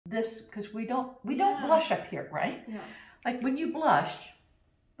this, because we don't blush up here, right? Yeah. Like when you blush,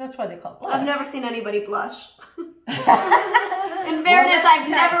 that's why they call it blush. I've never seen anybody blush. In fairness, I've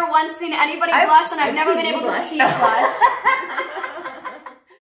never once seen anybody blush, and I've never been able to see blush.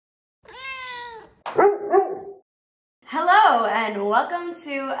 Hello and welcome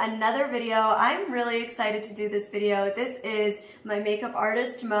to another video. I'm really excited to do this video. This is my makeup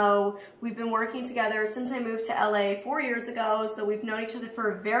artist, Mo. We've been working together since I moved to LA 4 years ago, so we've known each other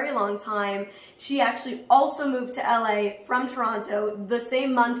for a very long time. She actually also moved to LA from Toronto the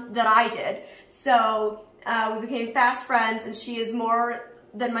same month that I did. So we became fast friends, and she is more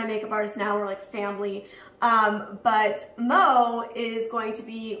than my makeup artist now. We're like family. But Mo is going to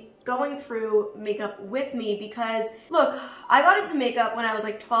be going through makeup with me because, look, I got into makeup when I was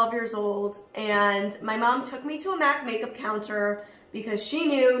like 12 years old, and my mom took me to a MAC makeup counter because she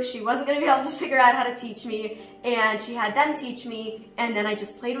knew she wasn't going to be able to figure out how to teach me, and she had them teach me, and then I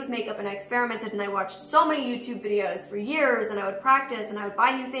just played with makeup and I experimented, and I watched so many YouTube videos for years, and I would practice, and I would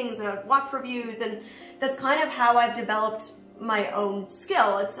buy new things, and I would watch reviews, and that's kind of how I've developed my own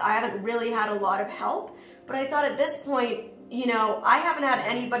skill. I haven't really had a lot of help, but I thought at this point, you know, I haven't had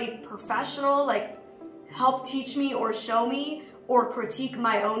anybody professional like help teach me or show me or critique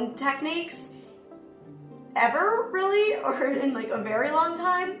my own techniques ever, really, or in like a very long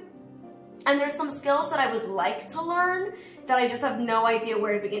time. And there's some skills that I would like to learn that I just have no idea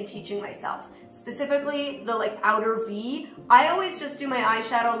where to begin teaching myself. Specifically, the like outer V. I always just do my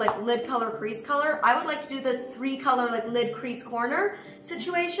eyeshadow like lid color, crease color. I would like to do the 3-color like lid, crease, corner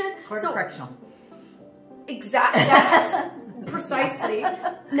situation. Correctional. Exactly, that precisely.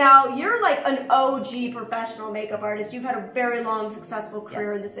 Now, you're like an OG professional makeup artist. You've had a very long, successful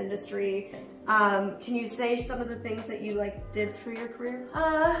career in this industry. Yes. Can you say some of the things that you like did through your career?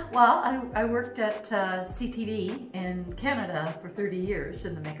 Well, I worked at CTV in Canada for 30 years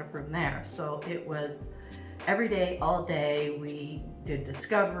in the makeup room there. So it was every day, all day. We did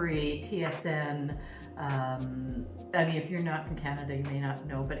Discovery, TSN. I mean, if you're not from Canada, you may not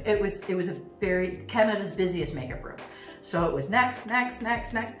know, but it was a very, Canada's busiest makeup room. So it was next. Then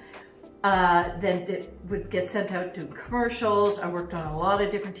it would get sent out to commercials. I worked on a lot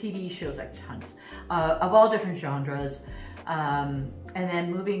of different TV shows, like tons, of all different genres. And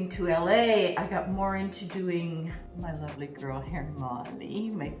then moving to LA, I got more into doing my lovely girl hair, Molly,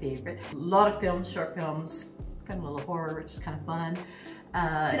 my favorite. A lot of films, short films, kind of a little horror, which is kind of fun.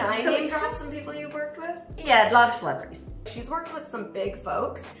 Can I name drop some people you've worked with? Yeah, a lot of celebrities. She's worked with some big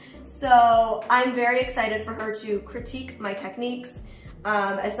folks, so I'm very excited for her to critique my techniques.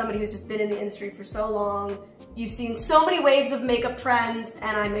 As somebody who's just been in the industry for so long, you've seen so many waves of makeup trends,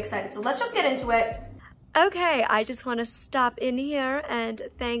 and I'm excited. So let's just get into it. Okay, I just want to stop in here and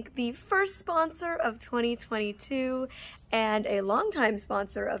thank the first sponsor of 2022 and a longtime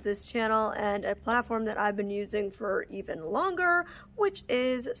sponsor of this channel and a platform that I've been using for even longer, which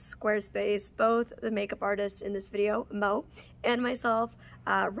is Squarespace. Both the makeup artist in this video, Mo, and myself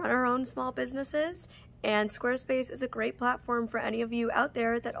run our own small businesses, and Squarespace is a great platform for any of you out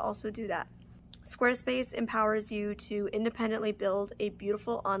there that also do that. Squarespace empowers you to independently build a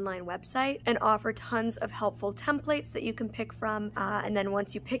beautiful online website and offer tons of helpful templates that you can pick from. And then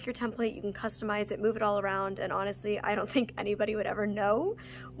once you pick your template, you can customize it, move it all around. And honestly, I don't think anybody would ever know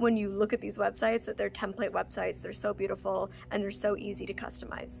when you look at these websites that they're template websites. They're so beautiful and they're so easy to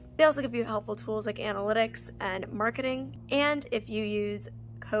customize. They also give you helpful tools like analytics and marketing. And if you use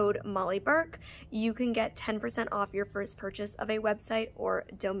code Molly Burke, you can get 10% off your first purchase of a website or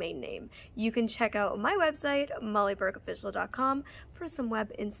domain name. You can check out my website, mollyburkeofficial.com, for some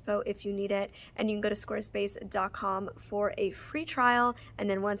web inspo if you need it, and you can go to squarespace.com for a free trial, and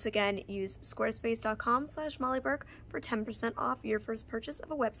then once again use squarespace.com/mollyburke for 10% off your first purchase of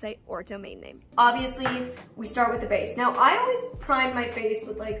a website or domain name. Obviously, we start with the base. Now, I always prime my face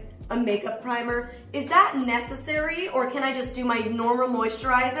with like a makeup primer. Is that necessary, or can I just do my normal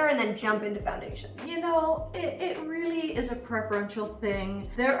moisturizer and then jump into foundation? You know, it really is a preferential thing.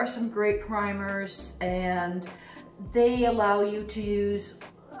 There are some great primers, and they allow you to use,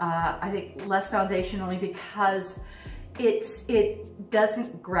 I think, less foundation only because it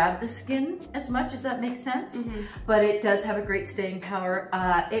doesn't grab the skin as much, as that makes sense, but it does have a great staying power.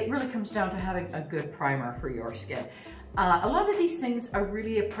 It really comes down to having a good primer for your skin. A lot of these things are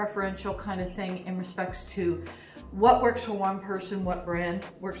really a preferential kind of thing in respects to what works for one person, what brand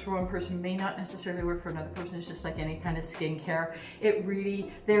works for one person may not necessarily work for another person. It's just like any kind of skincare.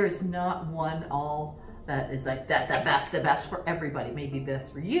 There is not one all that is like the best for everybody. Maybe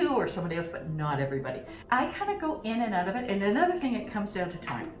best for you or somebody else, but not everybody. I kind of go in and out of it. And another thing, it comes down to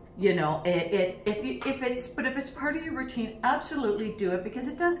time. You know, if it's part of your routine, absolutely do it, because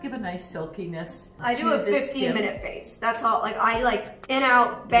it does give a nice silkiness. I do a 15-minute face. That's all. Like, I like in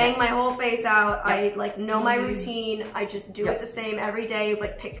out, bang my whole face out. I like know my routine. I just do it the same every day.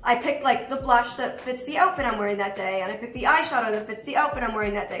 But I pick like the blush that fits the outfit I'm wearing that day, and I pick the eyeshadow that fits the outfit I'm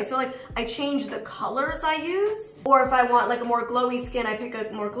wearing that day. So like, I change the colors I use, or if I want like a more glowy skin, I pick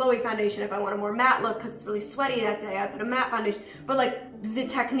a more glowy foundation. If I want a more matte look because it's really sweaty that day, I put a matte foundation. But like, the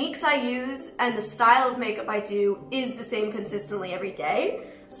techniques I use and the style of makeup I do is the same consistently every day.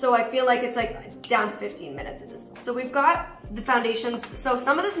 So I feel like it's like down to 15 minutes at this point. So we've got the foundations. So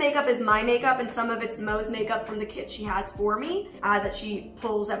some of this makeup is my makeup and some of it's Mo's makeup from the kit she has for me that she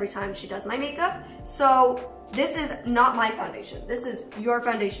pulls every time she does my makeup. So this is not my foundation. This is your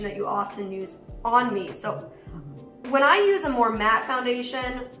foundation that you often use on me. So when I use a more matte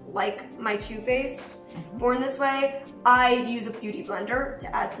foundation, like my Too Faced Born This Way, I use a beauty blender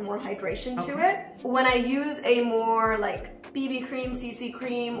to add some more hydration to it. When I use a more like BB cream, CC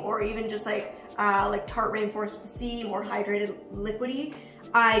cream, or even just like Tarte Rainforest C, more hydrated liquidy,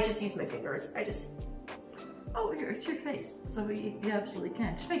 I just use my fingers. Oh, it's your face, so you absolutely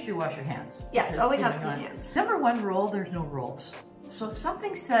can. Just make sure you wash your hands. Yes, always have clean hands. Number one rule, there's no rules. So if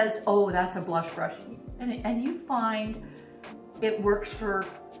something says, oh, that's a blush brush, and you find it works for,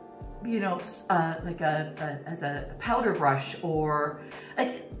 you know, like as a powder brush, or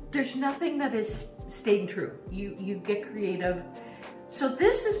like, there's nothing that is staying true. You get creative. So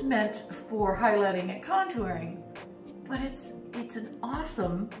this is meant for highlighting and contouring, but it's an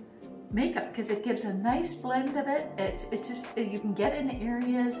awesome makeup because it gives a nice blend of it. It's just, you can get in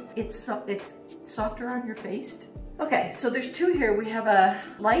areas. It's softer on your face. Okay, so there's two here. We have a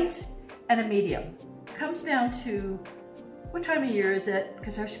light and a medium. Comes down to what time of year is it?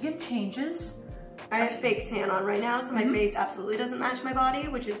 Because our skin changes. I have fake tan on right now, so my face absolutely doesn't match my body,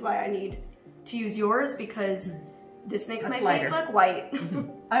 which is why I need to use yours, because this makes my face look white.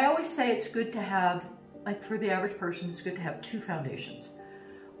 I always say it's good to have, like for the average person, it's good to have two foundations.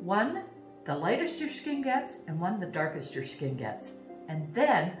 One, the lightest your skin gets, and one, the darkest your skin gets. And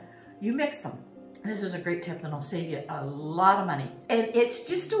then you mix them. This is a great tip that'll save you a lot of money. And it's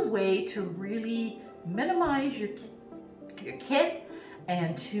just a way to really minimize your kit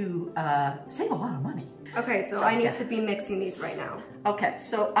and to save a lot of money. Okay, so I need to be mixing these right now. Okay,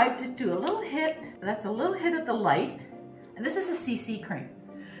 so I just do a little hit. That's a little hit of the light. And this is a CC cream,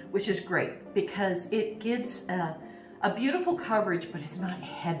 which is great because it gives a beautiful coverage, but it's not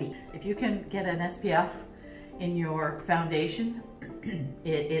heavy. If you can get an SPF in your foundation,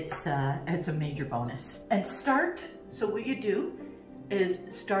 it's a major bonus. And so what you do is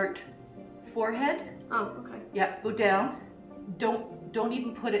start forehead. Oh, okay. Yeah, go down. Don't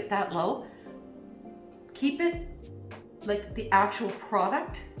even put it that low. Keep it like the actual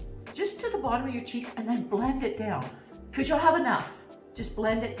product just to the bottom of your cheeks, and then blend it down. Because you'll have enough. Just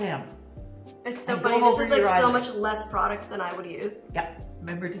blend it down. It's so funny. This is like so much less product than I would use. Yeah.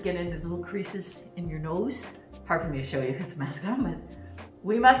 Remember to get into the little creases in your nose. Hard for me to show you with the mask on, but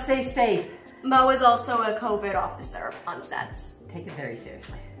we must stay safe. Mo is also a COVID officer on sets. Take it very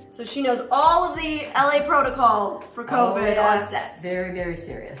seriously. So she knows all of the LA protocol for COVID on sets. Very, very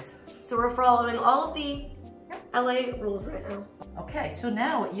serious. So we're following all of the LA rules right now. Okay, so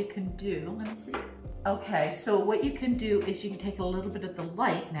now what you can do, let me see. Okay, so what you can do is you can take a little bit of the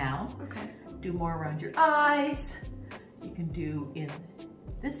light now. Okay. Do more around your eyes. You can do in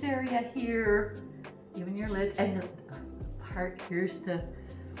this area here, even your lids, and the part, here's the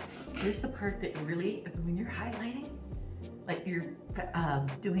part that really, when you're highlighting, like you're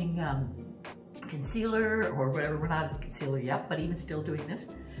doing concealer or whatever, we're not in concealer yet, but even still doing this,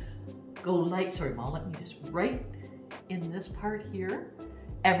 go light, sorry Mom, let me just, right in this part here,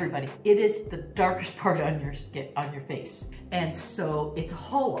 everybody, it is the darkest part on your skin, on your face. And so it's a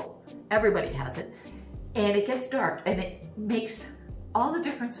hollow, everybody has it, and it gets dark, and it makes all the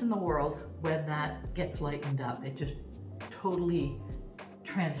difference in the world when that gets lightened up. It just totally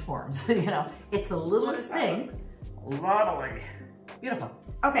transforms, you know? It's the littlest thing. Lovely. Beautiful.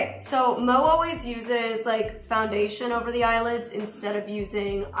 Okay, so Mo always uses like foundation over the eyelids instead of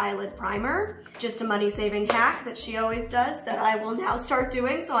using eyelid primer. Just a money-saving hack that she always does that I will now start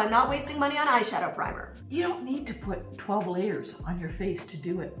doing, so I'm not wasting money on eyeshadow primer. You don't need to put 12 layers on your face to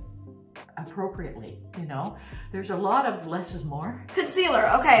do it appropriately, you know? There's a lot of less is more. Concealer,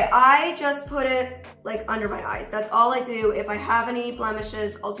 okay, I just put it like under my eyes. That's all I do. If I have any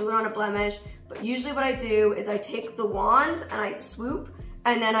blemishes, I'll do it on a blemish, but usually what I do is I take the wand and I swoop,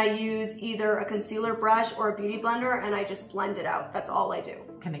 and then I use either a concealer brush or a beauty blender and I just blend it out. That's all I do.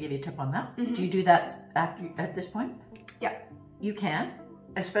 Can I give you a tip on that? Do you do that at this point? Yeah. You can.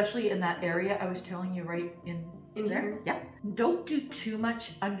 especially in that area I was telling you right in there. Here? Yeah. Don't do too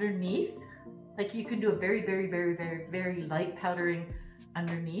much underneath. Like you can do a very, very, very, very, very light powdering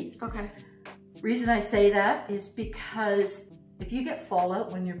underneath. Okay. Reason I say that is because if you get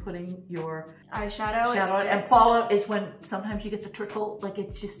fallout when you're putting your eyeshadow, and fallout is when sometimes you get the trickle, like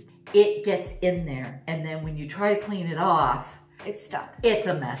it's just, it gets in there. And then when you try to clean it off, it's stuck. It's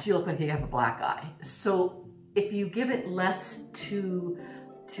a mess. You look like you have a black eye. So if you give it less to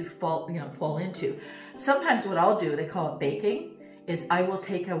fall into, sometimes what I'll do, they call it baking, is I will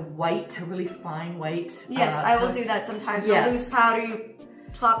take a white, a really fine white. Yes, I will do that sometimes. Yes. So loose powder, you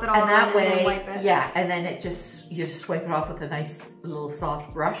plop it all and that way, and then wipe it. Yeah, and then you just wipe it off with a nice little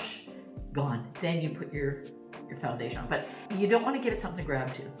soft brush, gone. Then you put your foundation on, but you don't want to give it something to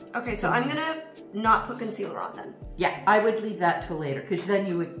grab to. Okay, so I'm gonna not put concealer on then. Yeah, I would leave that till later, because then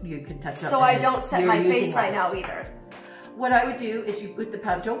you can touch it up. So I don't set my face right now either. What I would do is you put the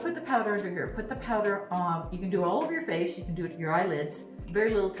powder, don't put the powder under here, put the powder on, you can do it all over your face, you can do it your eyelids,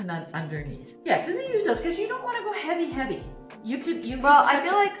 very little to none underneath. Yeah, because you use those, because you don't want to go heavy. You can well, I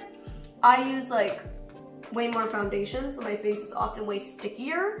feel like I use like way more foundation, so my face is often way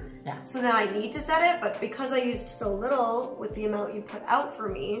stickier. Yeah. So then I need to set it, but because I used so little with the amount you put out for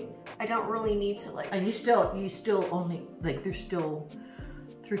me, I don't really need to like. And you still only, like there's still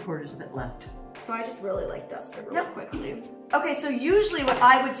 3/4 of it left. So I just really like dust it really quickly. Okay, so usually what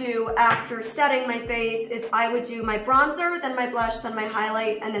I would do after setting my face is I would do my bronzer, then my blush, then my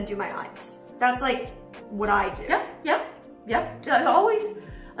highlight, and then do my eyes. That's like what I do. Yep. I always,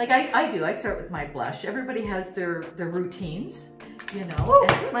 like I do, I start with my blush. Everybody has their routines, you know.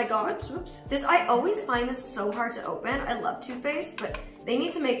 Oh my God. Whoops. This, I always find this so hard to open. I love Too Faced, but they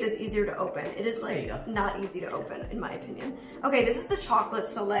need to make this easier to open. It is like not easy to open in my opinion. Okay, this is the Chocolate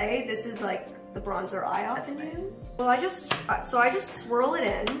Soleil. This is like the bronzer I often use. Well, I just swirl it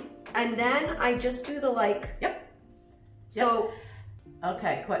in, and then I just do the like. So.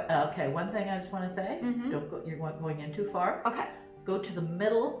 Okay. One thing I just want to say: don't go. You're going in too far. Okay. Go to the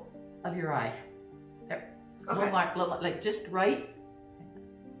middle of your eye. There. Okay. Little, like just right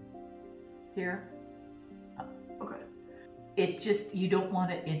here. Okay. It just, you don't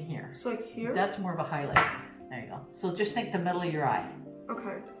want it in here. So like here? That's more of a highlight. There you go. So just think the middle of your eye.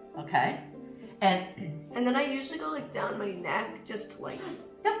 Okay. Okay. And then I usually go like down my neck, just to like.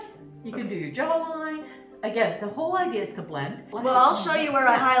 Yep. You can do your jawline. Again, the whole idea is to blend. Well, I'll show you where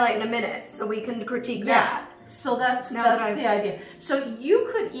I highlight in a minute, so we can critique that. So that's the idea. So you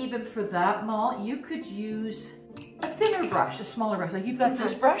could even, for that mall, you could use a thinner brush, a smaller brush. Like you've got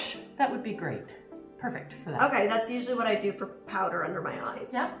this brush, that would be great. Perfect for that. Okay, that's usually what I do for powder under my eyes.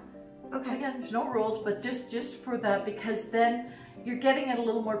 Yeah. Okay. Again, there's no rules, but just for that, because then you're getting it a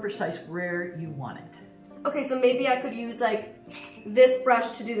little more precise where you want it. Okay, so maybe I could use like this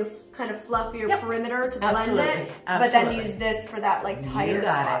brush to do the kind of fluffier perimeter to blend it, but then use this for that like tighter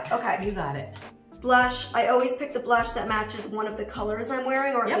spot. Okay. You got it. Blush, I always pick the blush that matches one of the colors I'm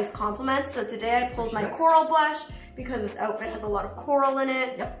wearing, or at least complements. So today I pulled my coral blush because this outfit has a lot of coral in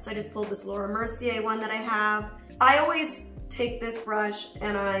it. So I just pulled this Laura Mercier one that I have. I always take this brush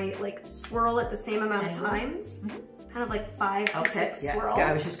and I like swirl it the same amount of times. Kind of like 5 to 6 swirls.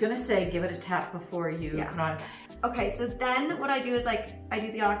 I was just gonna say, give it a tap before you put on. Okay, so then what I do is like, I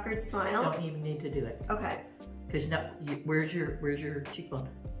do the awkward smile. Don't even need to do it. Okay. Because where's your cheekbone?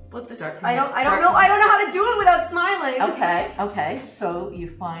 What this? I don't know how to do it without smiling. Okay. So you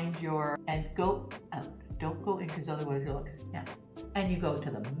find and go out. Don't go in, because otherwise you'll look. And you go to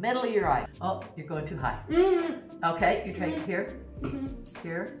the middle of your eye. Oh, you're going too high. Okay, you try here,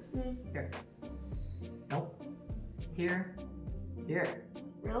 here. Nope. Here.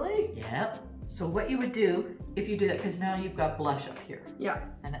 Really? Yeah. So what you would do if you do that, because now you've got blush up here. Yeah.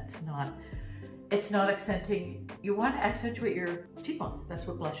 And it's not accenting. You want to accentuate your cheekbones. That's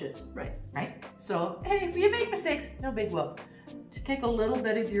what blush is. Right. So, hey, if you make mistakes, no big whoop. Just take a little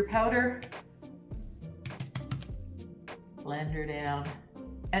bit of your powder, blend her down.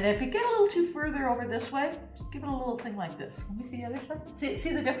 And if you get a little too further over this way, just give it a little thing like this. Let me see the other side.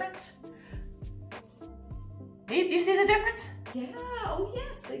 See the difference? Eve, do you see the difference? Yeah, oh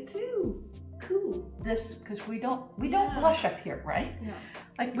yes, I do. Cool. This, because we don't blush up here, right? Yeah.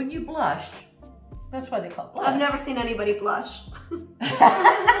 Like when you blush, that's why they call it blush. I've never seen anybody blush. In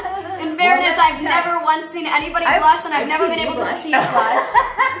fairness, I've never once seen anybody blush, and I've never been able to see blush.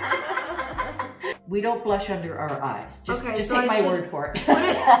 We don't blush under our eyes. Just take my word for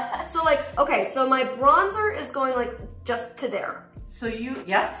it. So like, okay, so my bronzer is going like just to there. So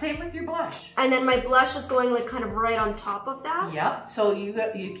same with your blush. And then my blush is going like kind of right on top of that. Yeah, so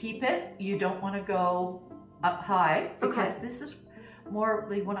you keep it. You don't want to go up high, because this is more,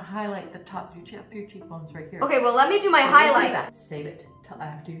 you want to highlight the top of your cheekbones right here. Okay, well, let me do my highlight. That. Save it till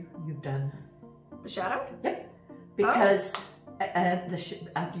after you've done the shadow? Yep. Because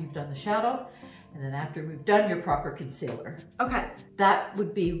after you've done the shadow, and then after we've done your proper concealer. Okay. That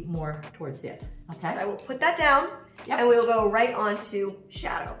would be more towards the end. Okay. So I will put that down. Yep. And we will go right on to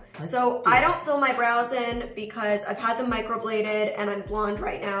shadow. So I don't fill my brows in because I've had them microbladed and I'm blonde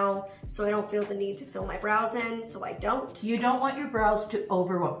right now, so I don't feel the need to fill my brows in, so I don't. You don't want your brows to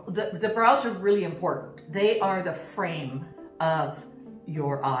overwhelm. The brows are really important. They are the frame of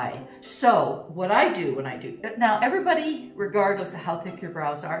your eye. So what I do when I do, now everybody, regardless of how thick your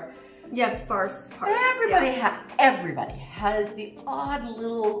brows are, you have sparse parts. Everybody has the odd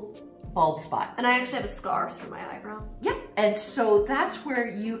little bald spot. And I actually have a scar through my eyebrow. Yep. And so that's where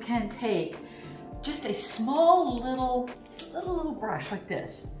you can take just a small little brush like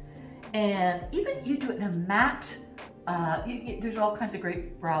this. And even you do it in a matte, there's all kinds of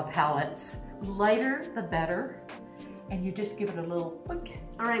great brow palettes. Lighter, the better. And you just give it a little quick.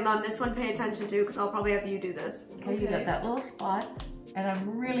 All right, Mom, this one pay attention to because I'll probably have you do this. Okay, you got that little spot. And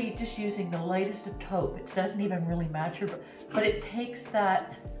I'm really just using the lightest of taupe. It doesn't even really match your, but it takes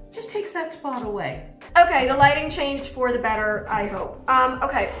that, just takes that spot away. Okay, the lighting changed for the better, I hope.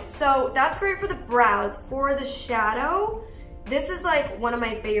 Okay, so that's great for the brows. For the shadow, this is like one of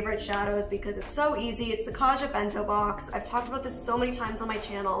my favorite shadows because it's so easy. It's the Kaja Bento box. I've talked about this so many times on my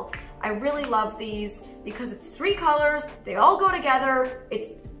channel. I really love these because it's 3 colors. They all go together. It's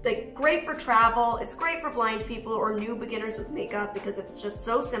like great for travel. It's great for blind people or new beginners with makeup because it's just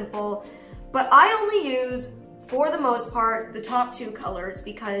so simple. But I only use, for the most part, the top 2 colors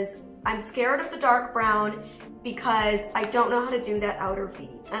because I'm scared of the dark brown because I don't know how to do that outer V.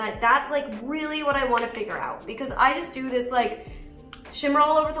 And that's like really what I want to figure out because I just do this like shimmer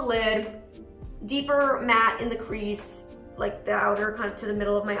all over the lid, deeper matte in the crease, like the outer kind of to the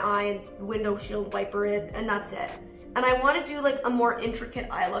middle of my eye and window shield wiper it, and that's it. And I want to do like a more intricate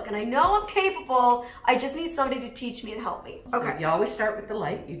eye look, and I know I'm capable, I just need somebody to teach me and help me. Okay. So you always start with the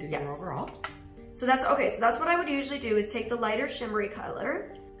light, you do your overall. So that's, okay, so that's what I would usually do is take the lighter shimmery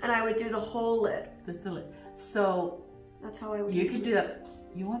color and I would do the whole lid. Just the lid. So that's how I would You can do that.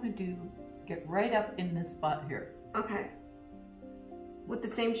 You want to get right up in this spot here. Okay. With the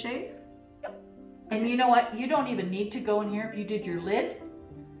same shade? Yep. And you know what? You don't even need to go in here if you did your lid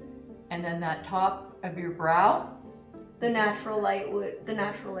and then that top of your brow. The natural light would, the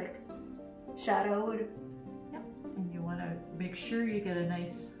natural like shadow would. Yep. And you want to make sure you get a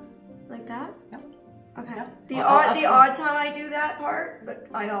nice. Like that? Yep. Okay. Yep. The odd time I do that part, but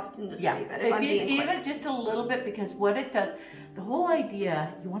I often just leave it if I'm being quick. Even just a little bit because what it does, the whole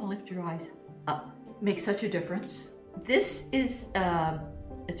idea, you want to lift your eyes up. Makes such a difference. This is,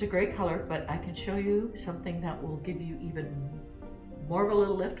 it's a great color, but I can show you something that will give you even more of a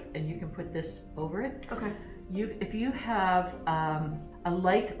little lift and you can put this over it. Okay. If you have a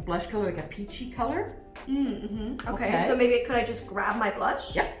light blush color, like a peachy color. Okay, so maybe could I just grab my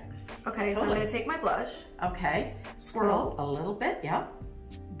blush? Yep. Okay, so I'm gonna take my blush. Okay. Swirl. A little bit, yep.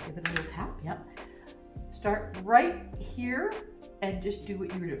 Give it a little tap, yep. Start right here and just do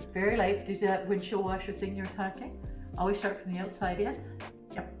what you were doing. Very light, do that windshield washer thing you were talking. Always start from the outside in.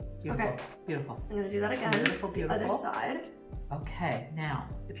 Yep, beautiful, okay. Beautiful. So I'm gonna do that again. Beautiful, beautiful. The other side. Okay, now,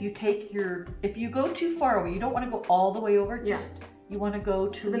 if you go too far away, you don't want to go all the way over, just you want to go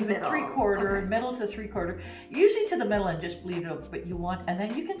to the middle. 3/4, middle to 3/4, usually to the middle and just bleed it over, but you want, and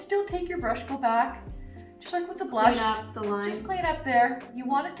then you can still take your brush, go back, just like with the blush. Clean up the line. Just clean up there. You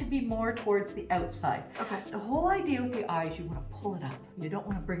want it to be more towards the outside. Okay. The whole idea with the eyes, you want to pull it up. You don't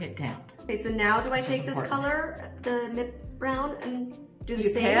want to bring it down. Okay, so now do I take this color, the mid brown, and do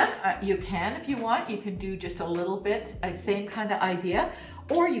the same? You can if you want. You can do just a little bit, same kind of idea.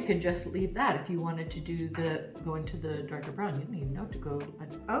 Or you can just leave that if you wanted to do go into the darker brown. You don't even know to go.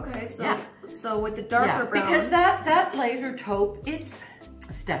 Okay, so with the darker brown. Because that lighter taupe, it's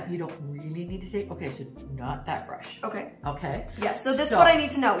a step you don't really need to take. Okay, so not that brush. Okay. Okay. Yes, so this is what I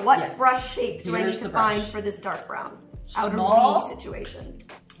need to know. What brush shape do I need to find for this dark brown? Outer V situation.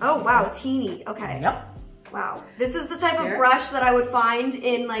 Oh, wow, teeny. Okay. Yep. Wow. This is the type of brush that I would find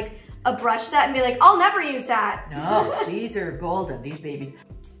in like a brush set and be like, I'll never use that. No, these are golden, these babies.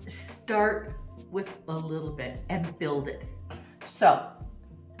 Start with a little bit and build it. So,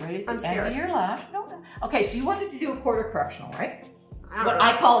 right at the end of your lash. No. Okay, so you wanted to do a quarter correctional, right? What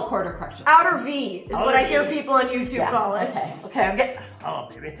I call a quarter correctional. Outer V is what I hear people on YouTube call it. Okay, I'm getting, oh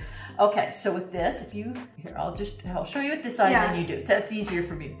baby. Okay, so with this, I'll show you with this side and then you do it. That's easier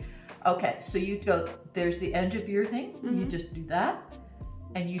for me. Okay, so you go, there's the edge of your thing. You just do that.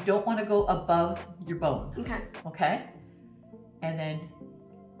 And you don't want to go above your bone. Okay. Okay? and then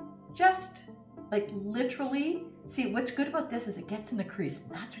just like literally, see what's good about this is it gets in the crease.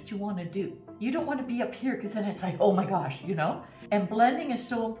 That's what you want to do. You don't want to be up here because then it's like, oh my gosh, you know? And blending is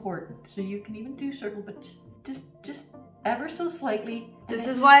so important. So you can even do circle, but just ever so slightly. This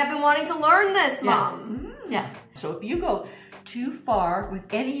is why I've been wanting to learn this, Mom. Yeah. So if you go too far with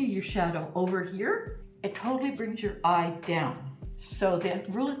any of your shadow over here, it totally brings your eye down. So the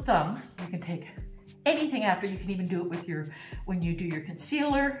rule of thumb, you can take anything after. You can even do it with when you do your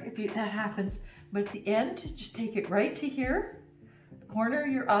concealer, if that happens. But at the end, just take it right to here, the corner of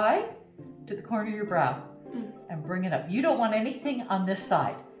your eye to the corner of your brow, and bring it up. You don't want anything on this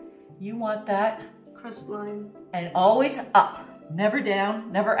side. You want that crisp line. And always up, never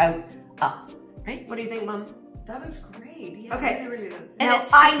down, never out, up. Right? What do you think, Mom? That looks great. Yeah, okay. It really does. And now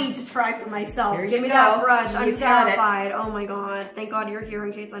I need to try for myself. Give me that brush. I'm terrified. Oh my God. Thank God you're here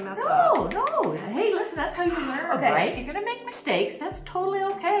in case I mess up. No. Hey, listen, that's how you learn, right? You're gonna make mistakes. That's totally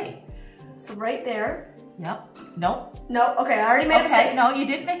okay. So right there. Yep. No. No. Okay, I already made a mistake. No, you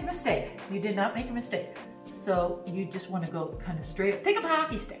didn't make a mistake. You did not make a mistake. So you just want to go kind of straight up. Think of a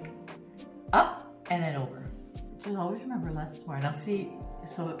hockey stick. Up and then over. Just always remember less is more. Now see,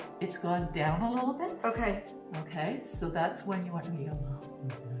 so it's gone down a little bit. Okay. Okay, so that's when you want to go.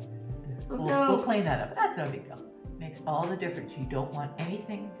 We'll clean that up. That's no big deal. Makes all the difference. You don't want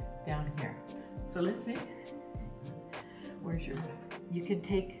anything down here. So let's see. Where's your? You can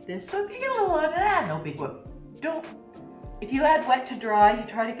take this. So if you get a little on that, no big whoop. Don't. If you add wet to dry, you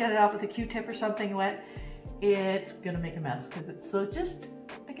try to get it off with a Q-tip or something wet, it's gonna make a mess because it's so just.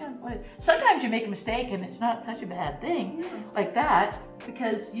 Again, sometimes you make a mistake and it's not such a bad thing like that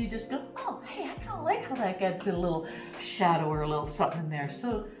because you just go, oh, hey, I kind of like how that gets a little shadow or a little something in there.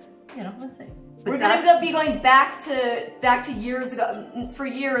 So, you know, let's see. We're gonna be going back to years ago. For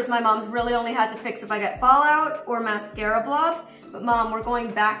years, my mom's really only had to fix if I get fallout or mascara blobs. But Mom, we're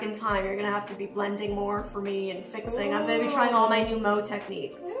going back in time. You're gonna have to be blending more for me and fixing. I'm gonna be trying all my new MUA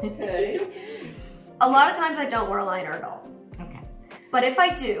techniques. Okay. A lot of times I don't wear liner at all. But if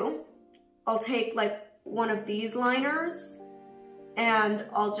I do, I'll take like one of these liners and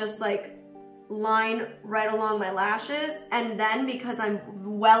I'll just like line right along my lashes. And then because I'm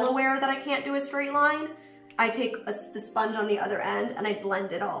well aware that I can't do a straight line, I take the sponge on the other end and I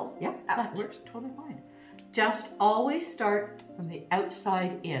blend it all out. That works totally fine. Just always start from the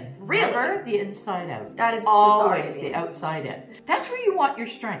outside in. Really? Never the inside out. That is always the outside in. That's where you want your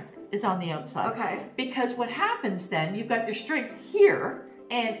strength, is on the outside. Okay. Because what happens then, you've got your strength here,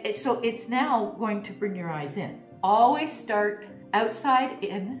 and so it's now going to bring your eyes in. Always start outside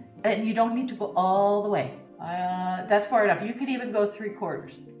in, and you don't need to go all the way. That's far enough. You could even go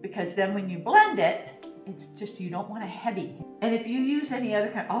 3/4, because then when you blend it, it's just, you don't want a heavy. And if you use any other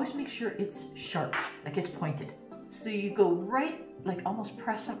kind, always make sure it's sharp, like it's pointed. So you go right, like almost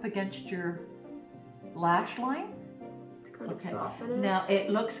press up against your lash line. To kind of soften it. Now it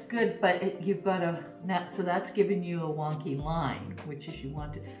looks good, but you've got a, so that's giving you a wonky line, which is you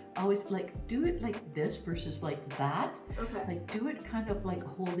want to always like do it like this versus like that. Okay. Like do it kind of like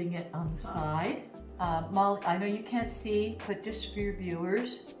holding it on the side. Molly, I know you can't see, but just for your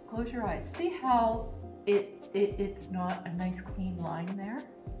viewers, close your eyes. See how it's not a nice clean line there?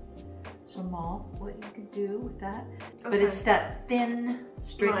 So Molly, what you could do with that, but it's that thin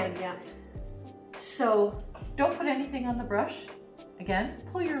straight line, yeah. So don't put anything on the brush. Again,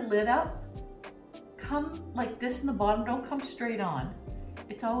 pull your lid up. Come like this in the bottom, don't come straight on.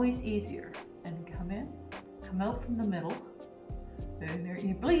 It's always easier. And come in, come out from the middle. There,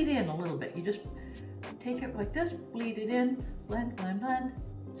 you bleed in a little bit. You just take it like this, bleed it in, blend, blend, blend.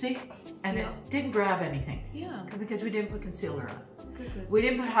 See? And it didn't grab anything. Yeah. Because we didn't put concealer on. Good. We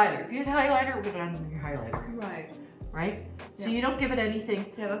didn't put highlighter. If you had highlighter, we put it on your highlighter. Right. Right? Yeah. So you don't give it anything.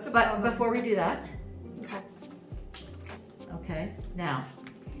 Yeah, that's a But problem. before we do that. Okay. Okay, now,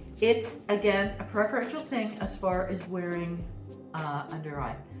 it's again a preferential thing as far as wearing under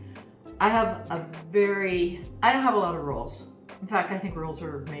eye. I don't have a lot of rules. In fact, I think rules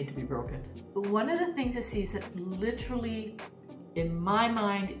are made to be broken. But one of the things I see that literally, in my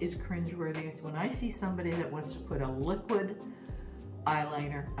mind, is cringeworthy is when I see somebody that wants to put a liquid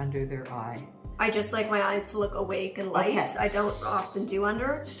eyeliner under their eye. I just like my eyes to look awake and light. Okay. I don't often do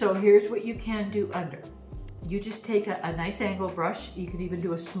under. So here's what you can do under. You just take a nice angle brush. You could even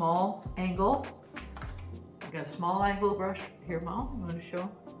do a small angle. I've got a small angle brush here, Mom. I'm going to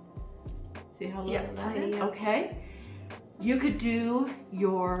show. See how little that is? Yeah. Okay. You could do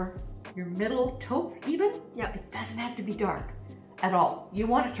your middle taupe even. Yeah. It doesn't have to be dark at all. You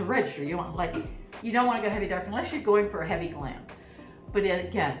want it to register. You want like, you don't want to go heavy dark unless you're going for a heavy glam. But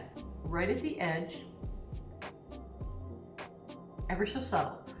again, right at the edge, ever so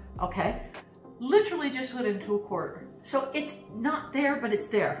subtle, okay? Literally just went into a quarter. So it's not there, but it's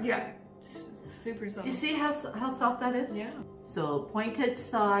there. Yeah. Super soft. You see how soft that is? Yeah. So pointed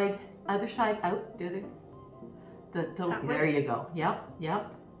side, other side out, there you go.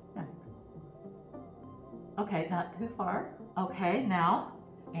 Yep. Okay, not too far. Okay, now,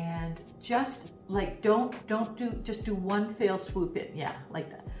 and just like, just do one fail swoop in. Yeah, like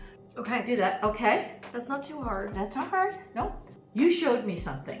that. Okay. Do that, okay? That's not too hard. That's not hard, no. You showed me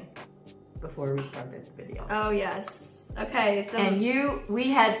something before we started the video. Oh, yes. Okay, so. And we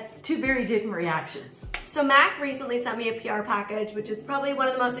had two very different reactions. So Mac recently sent me a PR package, which is probably one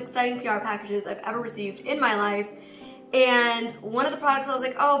of the most exciting PR packages I've ever received in my life. And one of the products I was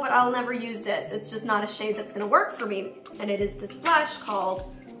like, oh, but I'll never use this. It's just not a shade that's gonna work for me. And it is this blush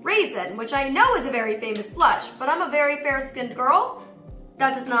called Raisin, which I know is a very famous blush, but I'm a very fair-skinned girl.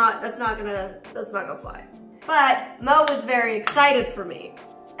 That's not gonna fly. But Mo was very excited for me.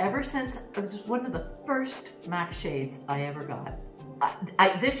 Ever since, it was one of the first MAC shades I ever got.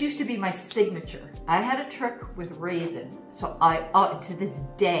 This used to be my signature. I had a trick with Raisin. So to this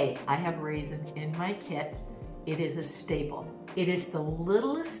day, I have Raisin in my kit. It is a staple. It is the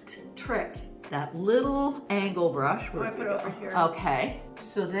littlest trick, that little angle brush. I put it over here. Okay,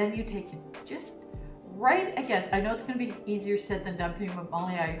 so then you take it just right against, I know it's gonna be easier said than done for you, but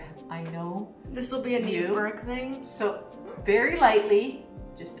Molly, I know. This will be a new work thing. So very lightly,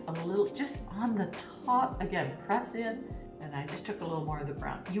 just a little, just on the top, again, press in, and I just took a little more of the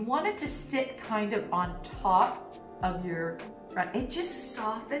brown. You want it to sit kind of on top of your, it just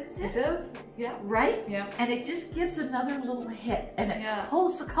softens it. It does, yeah. Right? Yeah. And it just gives another little hit, and it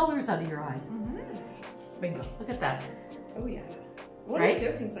pulls the colors out of your eyes. Bingo, look at that. Oh yeah. What a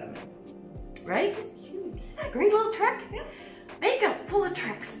difference that makes. Right? It's huge. Isn't that a great little trick? Yeah. Makeup full of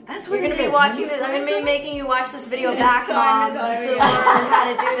tricks. That's what you're gonna be watching this. I'm gonna be making you watch this video back, Mom, to learn how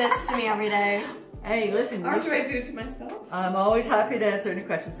to do this to me every day. Hey, listen. Or do I do it to myself? I'm always happy to answer any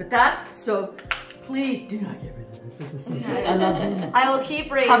questions, but so please do not get rid of this. This is so good. I love this. I will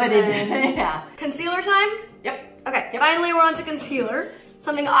keep Raisin. Yeah. Concealer time? Yep. Okay, finally we're on to concealer.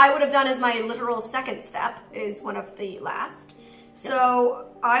 Something I would have done as my literal second step is one of the last. So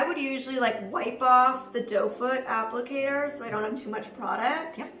I would usually like wipe off the doe foot applicator so I don't have too much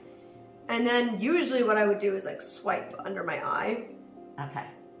product. Yep. And then usually what I would do is like swipe under my eye. Okay.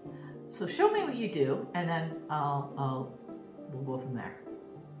 So show me what you do, and then we'll go from there.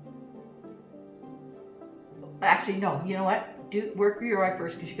 Actually, no, you know what? Work with your eye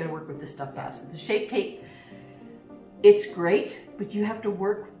first because you got to work with this stuff fast. The Shape Tape, it's great, but you have to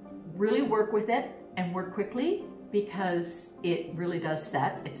really work with it and work quickly because it really does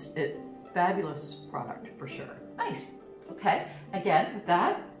set. It's a fabulous product for sure. Nice. Okay. Again, with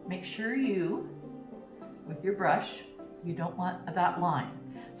that, make sure with your brush, you don't want that line.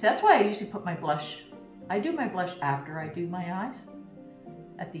 So that's why I usually put my blush. I do my blush after I do my eyes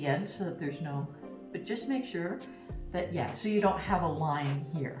at the end so that there's no. But just make sure that, so you don't have a line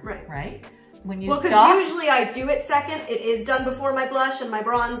here, right? When you because usually I do it second. It is done before my blush and my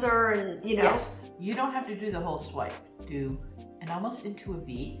bronzer and, you know. Yes. You don't have to do the whole swipe. Do almost into a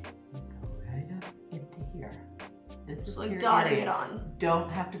V. Go right up into here. This is like dotting it on. Don't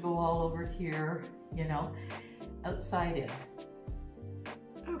have to go all over here, you know. Outside in.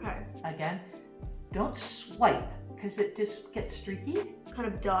 Okay. Again, don't swipe because it just gets streaky. Kind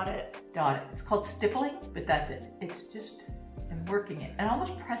of dot it. Dot it. It's called stippling, but that's it. It's just working it and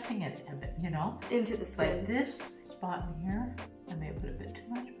almost pressing it a bit, you know? Into the skin. But this spot in here, I may have put a bit too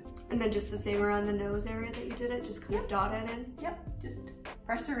much. And then just the same around the nose area that you did it, just kind of dot it in. Yep, just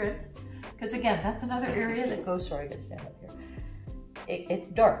press her in. Because again, that's another area that goes, sorry, I gotta stand up here. It's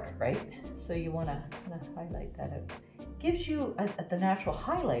dark, right? So you wanna kind of highlight that out. Gives you the natural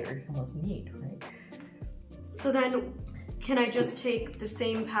highlighter you almost need, right? So then, can I just take the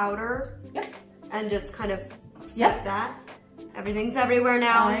same powder? Yep. And just kind of set that? Everything's everywhere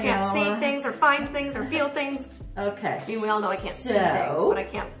now. I can't see things or find things or feel things. Okay. I mean, we all know I can't see things, but I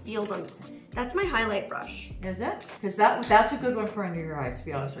can't feel them. That's my highlight brush. Is it? Because that's a good one for under your eyes, to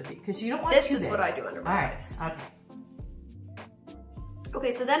be honest with you. Because you don't want this is what I do under my eyes. Okay.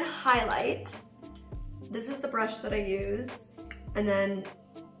 Okay, so then highlight. This is the brush that I use. And then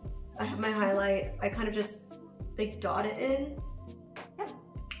I have my highlight. I kind of just like dot it in. Yep.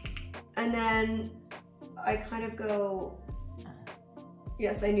 And then I kind of go,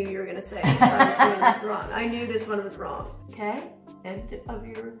 yes, I knew you were gonna say I was doing this wrong. I knew this one was wrong. Okay, the end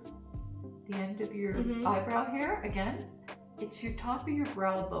of your eyebrow here, again, it's your top of your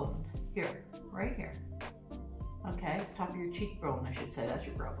brow bone, here, right here. Okay, it's top of your cheekbone, I should say, that's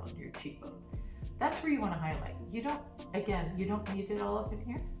your brow bone, your cheekbone. That's where you want to highlight. You don't, again, you don't need it all up in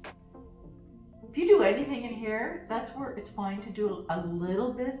here. If you do anything in here, that's where it's fine to do a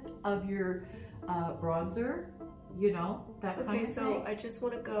little bit of your bronzer, you know, that kind of thing. Okay, so I just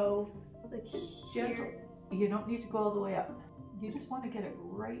want to go like Gentle. here. You don't need to go all the way up. You just want to get it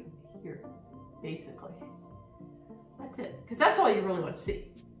right here, basically. That's it, because that's all you really want to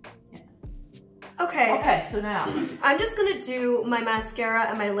see. Yeah. Okay. Okay, so now. I'm just gonna do my mascara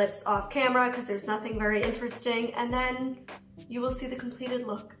and my lips off camera because there's nothing very interesting, and then you will see the completed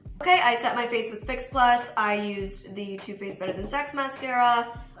look. Okay, I set my face with Fix Plus. I used the Too Faced Better Than Sex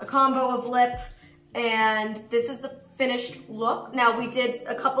mascara, a combo of lip, and this is the finished look. Now, we did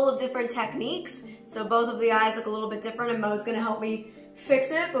a couple of different techniques, so both of the eyes look a little bit different, and Mo's gonna help me fix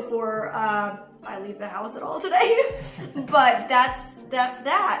it before I leave the house at all today. But that's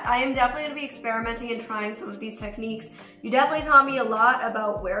that. I am definitely gonna be experimenting and trying some of these techniques. You definitely taught me a lot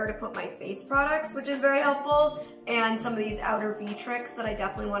about where to put my face products, which is very helpful, and some of these outer V tricks that I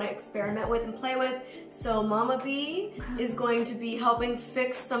definitely want to experiment with and play with. So Mama B is going to be helping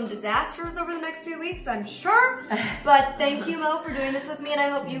fix some disasters over the next few weeks, I'm sure. But thank you, Mo, for doing this with me, and I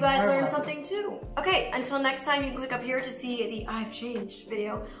hope you guys learned something too. Okay, until next time, you can click up here to see the I've Changed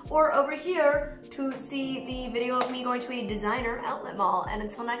video, or over here to see the video of me going to a designer outlet mall. And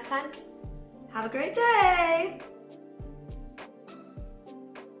until next time, have a great day!